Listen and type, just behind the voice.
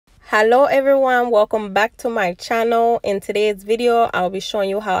Hello everyone, welcome back to my channel. In today's video I'll be showing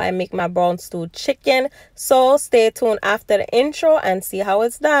you how I make my brown stewed chicken, so stay tuned after the intro and see how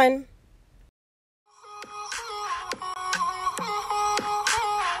it's done.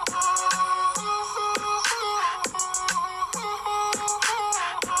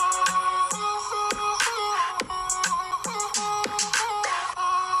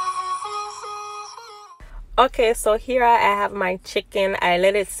 Okay, so here I have my chicken. I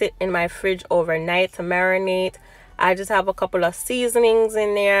let it sit in my fridge overnight to marinate. I just have a couple of seasonings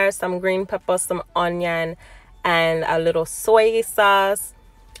in there, some green pepper, some onion, and a little soy sauce.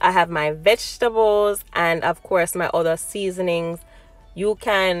 I have my vegetables and of course my other seasonings. You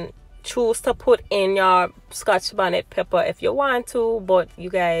can choose to put in your Scotch bonnet pepper if you want to, but you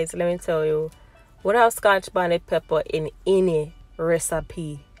guys, let me tell you, without Scotch bonnet pepper in any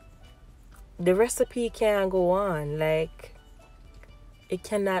recipe, the recipe can't go on. Like, it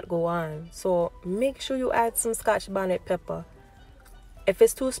cannot go on. So make sure you add some Scotch bonnet pepper. If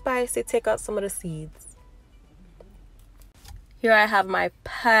it's too spicy, take out some of the seeds. Here I have my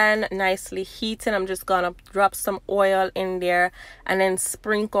pan nicely heated. I'm just gonna drop some oil in there and then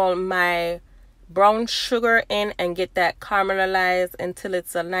sprinkle my brown sugar in and get that caramelized until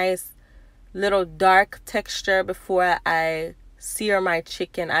it's a nice little dark texture before I sear my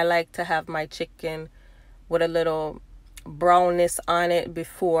chicken. I like to have my chicken with a little brownness on it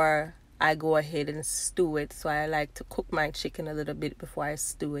before I go ahead and stew it. So I like to cook my chicken a little bit before I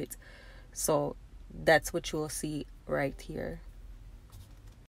stew it. So that's what you'll see right here.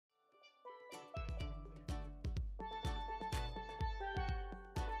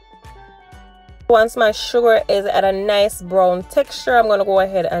 Once my sugar is at a nice brown texture, I'm going to go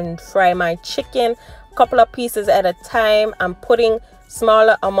ahead and fry my chicken a couple of pieces at a time. I'm putting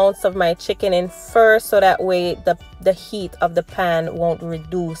smaller amounts of my chicken in first, so that way the heat of the pan won't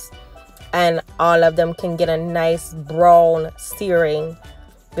reduce and all of them can get a nice brown searing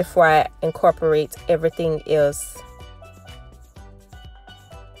before I incorporate everything else.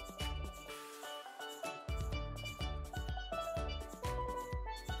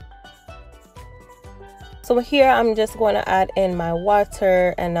 So here I'm just going to add in my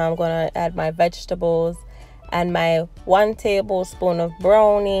water, and now I'm going to add my vegetables and my 1 tablespoon of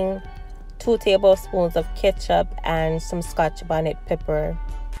browning, 2 tablespoons of ketchup, and some Scotch bonnet pepper.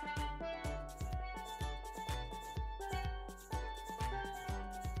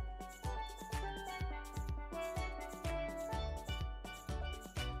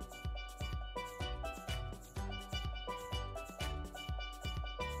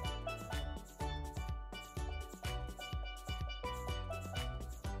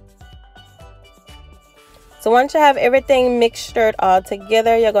 So once you have everything mixtured all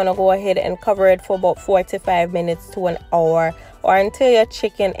together, you're going to go ahead and cover it for about 45 minutes to an hour, or until your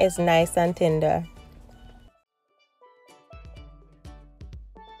chicken is nice and tender.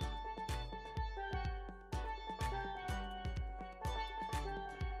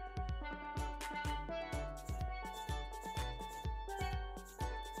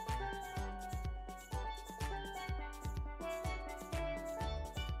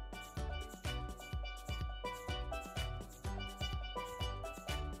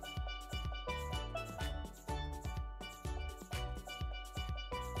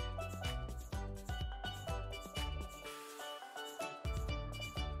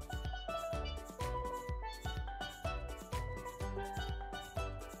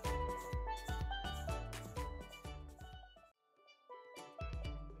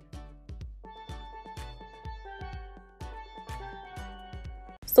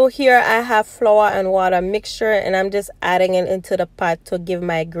 So here I have flour and water mixture, and I'm just adding it into the pot to give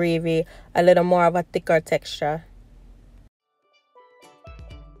my gravy a little more of a thicker texture.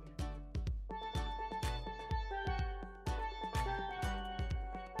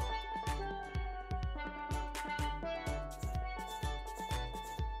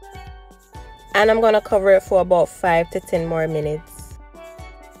 And I'm going to cover it for about 5 to 10 more minutes.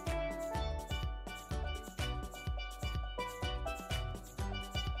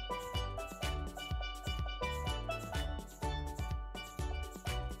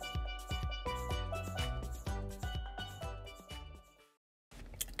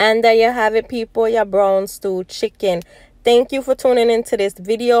 And there you have it, people, your brown stewed chicken. Thank you for tuning into this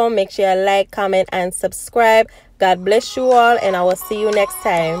video. Make sure you like, comment, and subscribe. God bless you all, and I will see you next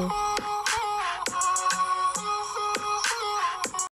time.